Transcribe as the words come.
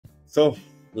So,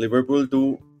 Liverpool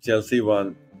 2, Chelsea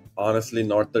 1. Honestly,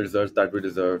 not the results that we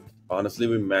deserved. Honestly,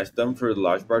 we matched them for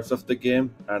large parts of the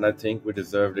game, and I think we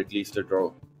deserved at least a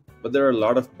draw. But there are a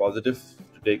lot of positives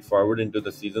to take forward into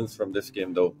the seasons from this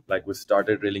game, though. Like, we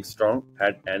started really strong,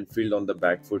 had Anfield on the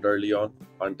back foot early on,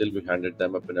 until we handed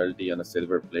them a penalty and a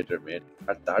silver platter made.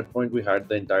 At that point, we had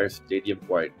the entire stadium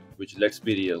quiet, which, let's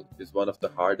be real, is one of the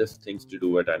hardest things to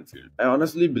do at Anfield. I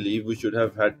honestly believe we should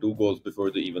have had two goals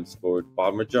before they even scored.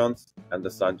 Parmesan's and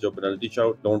the Sancho penalty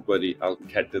shout. Don't worry, I'll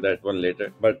get to that one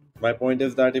later. But my point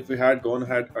is that if we had gone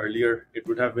ahead earlier, it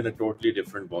would have been a totally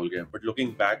different ballgame. But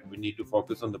looking back, we need to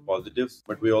focus on the positives,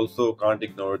 but we also can't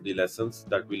ignore the lessons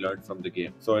that we learned from the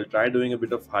game. So I'll try doing a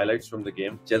bit of highlights from the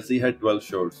game. Chelsea had 12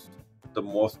 shots, the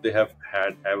most they have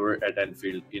had ever at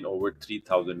Anfield in over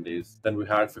 3,000 days. Then we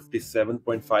had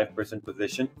 57.5%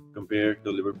 possession compared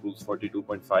to Liverpool's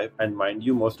 42.5. And mind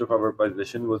you, most of our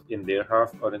possession was in their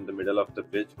half or in the middle of the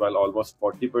pitch, while almost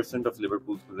 40% of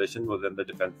Liverpool's possession was in the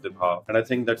defensive half. And I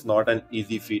think that's not an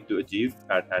easy feat to achieve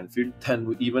at Anfield. Then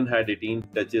we even had 18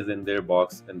 touches in their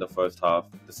box in the first half.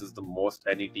 This is the most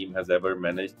any team has ever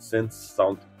managed since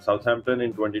Southampton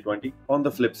in 2020. On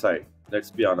the flip side, let's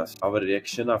be honest, our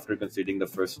reaction after conceding the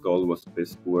first goal was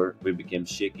piss poor. We became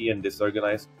shaky and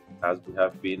disorganized, as we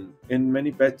have been in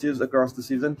many patches across the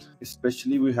season.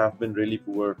 Especially, we have been really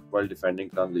poor while defending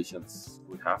transitions.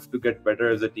 We have to get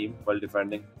better as a team while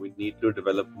defending. We need to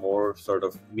develop more sort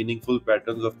of meaningful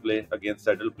patterns of play against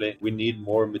settled play. We need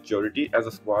more maturity as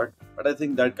a squad, but I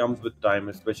think that comes with time,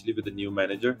 especially with the new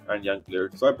manager and young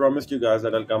players. So I promised you guys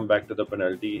that I'll come back to the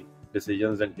penalty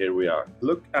decisions, and here we are.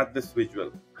 Look at this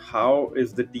visual. How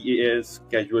is the TA's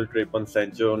casual trip on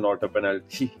Sancho not a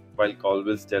penalty while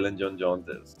Colwell's challenge on Jones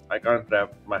is? I can't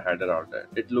wrap my head around it.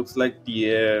 It looks like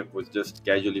TA was just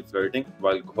casually flirting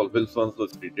while Colwell's one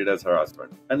was treated as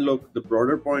harassment. And look, the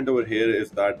broader point over here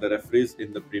is that the referees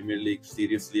in the Premier League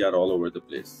seriously are all over the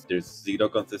place. There's zero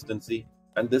consistency.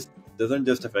 And this doesn't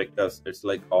just affect us, it's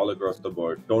like all across the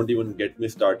board. Don't even get me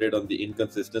started on the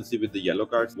inconsistency with the yellow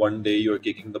cards. One day you're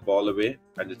kicking the ball away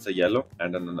and it's a yellow,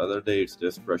 and on another day it's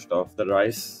just brushed off. The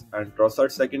Rice and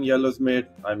Trossard's second yellows made,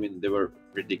 they were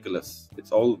ridiculous.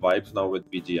 It's all vibes now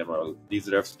with BGML. These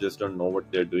refs just don't know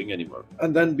what they're doing anymore.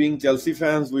 And then being Chelsea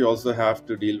fans, we also have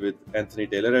to deal with Anthony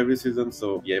Taylor every season,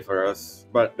 so yay for us.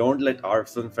 But don't let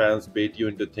Arsenal fans bait you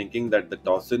into thinking that the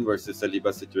Dawson versus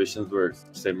Saliba situations were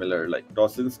similar. Like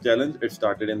Dawson's challenge, it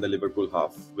started in the Liverpool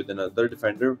half with another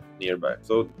defender nearby.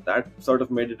 So that sort of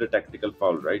made it a tactical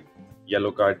foul, right?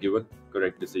 Yellow card given,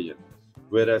 correct decision.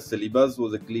 Whereas Saliba's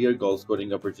was a clear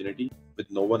goal-scoring opportunity with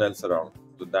no one else around.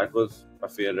 So that was a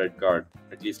fair red card,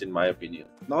 at least in my opinion.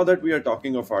 Now that we are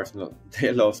talking of Arsenal,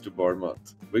 they lost to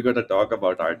Bournemouth. We gotta talk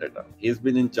about Arteta. He's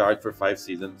been in charge for 5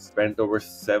 seasons, spent over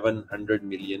 700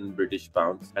 million British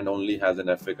pounds, and only has an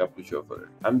FA Cup to show for it.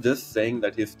 I'm just saying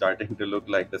that he's starting to look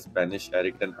like the Spanish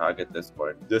Eric Ten Hag at this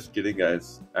point. Just kidding,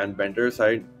 guys. And banter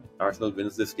aside, Arsenal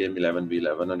wins this game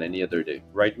 11v11 on any other day.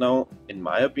 Right now, in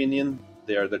my opinion,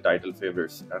 they are the title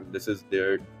favorites, and this is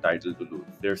their title to lose.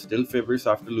 They're still favorites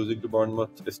after losing to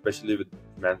Bournemouth, especially with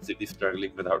Man City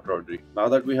struggling without Rodri. Now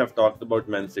that we have talked about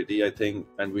Man City, I think,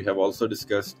 and we have also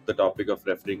discussed the topic of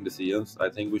refereeing decisions, I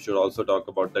think we should also talk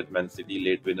about that Man City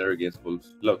late winner against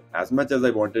Wolves. Look, as much as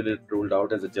I wanted it ruled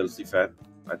out as a Chelsea fan,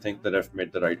 I think the ref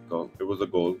made the right call. It was a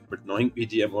goal, but knowing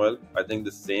PGMOL, I think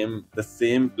the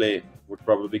same play would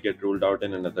probably get ruled out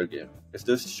in another game. It's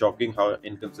just shocking how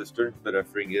inconsistent the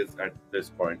refereeing is at this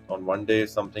point. On one day,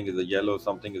 something is a yellow,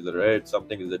 something is a red,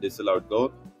 something is a disallowed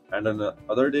goal, and on the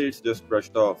other day, it's just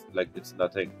brushed off like it's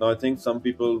nothing. Now, I think some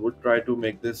people would try to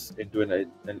make this into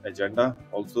an agenda.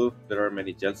 Also, there are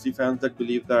many Chelsea fans that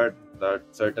believe that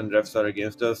certain refs are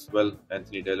against us. Well,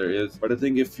 Anthony Taylor is. But I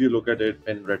think if you look at it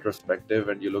in retrospective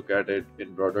and you look at it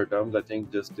in broader terms, I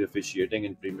think just the officiating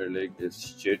in Premier League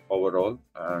is shit overall,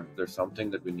 and there's something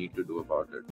that we need to do about it.